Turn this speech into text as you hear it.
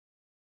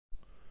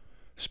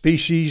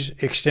Species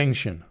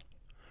extinction.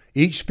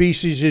 Each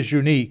species is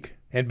unique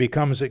and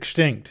becomes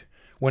extinct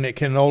when it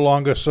can no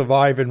longer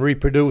survive and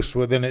reproduce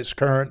within its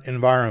current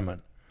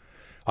environment.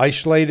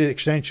 Isolated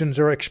extinctions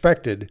are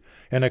expected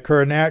and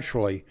occur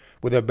naturally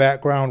with a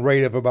background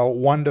rate of about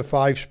 1 to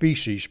 5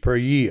 species per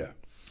year.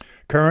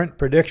 Current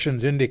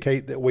predictions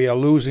indicate that we are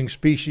losing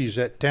species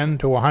at 10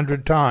 to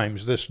 100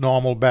 times this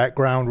normal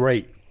background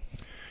rate.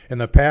 In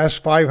the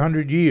past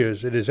 500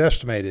 years, it is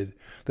estimated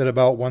that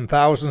about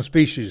 1,000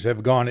 species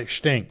have gone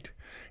extinct,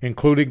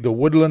 including the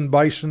woodland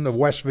bison of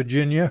West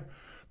Virginia,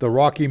 the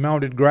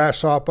Rocky-mounted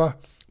grasshopper,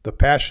 the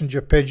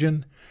passenger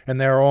pigeon, and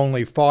there are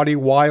only 40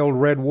 wild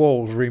red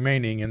wolves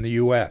remaining in the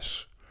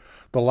U.S.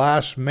 The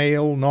last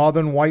male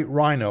northern white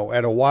rhino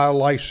at a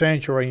wildlife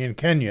sanctuary in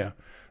Kenya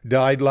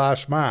died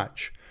last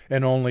March,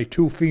 and only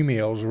 2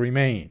 females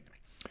remain.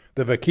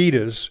 The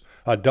vaquitas,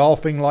 a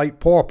dolphin-like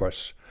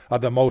porpoise, are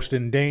the most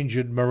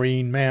endangered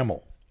marine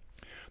mammal.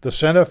 The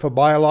Center for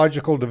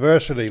Biological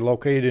Diversity,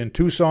 located in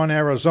Tucson,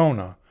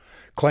 Arizona,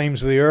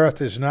 claims the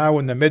Earth is now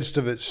in the midst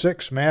of its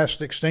 6th mass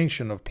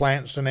extinction of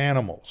plants and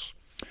animals.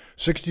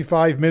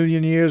 65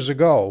 million years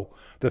ago,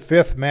 the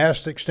 5th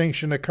mass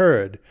extinction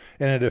occurred,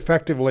 and it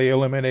effectively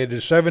eliminated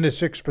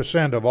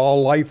 76% of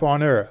all life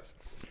on Earth,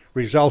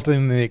 resulting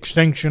in the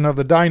extinction of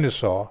the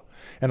dinosaur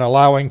and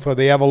allowing for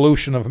the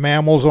evolution of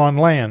mammals on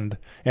land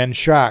and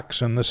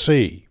sharks in the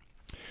sea.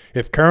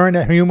 If current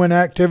human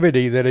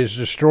activity that is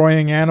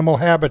destroying animal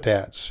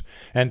habitats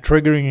and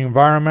triggering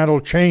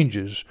environmental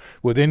changes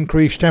with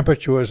increased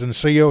temperatures and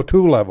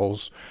CO2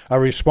 levels are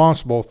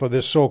responsible for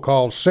this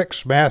so-called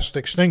 6th mass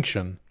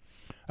extinction,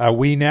 are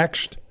we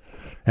next?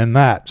 And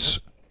that's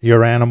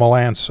your animal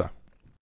answer.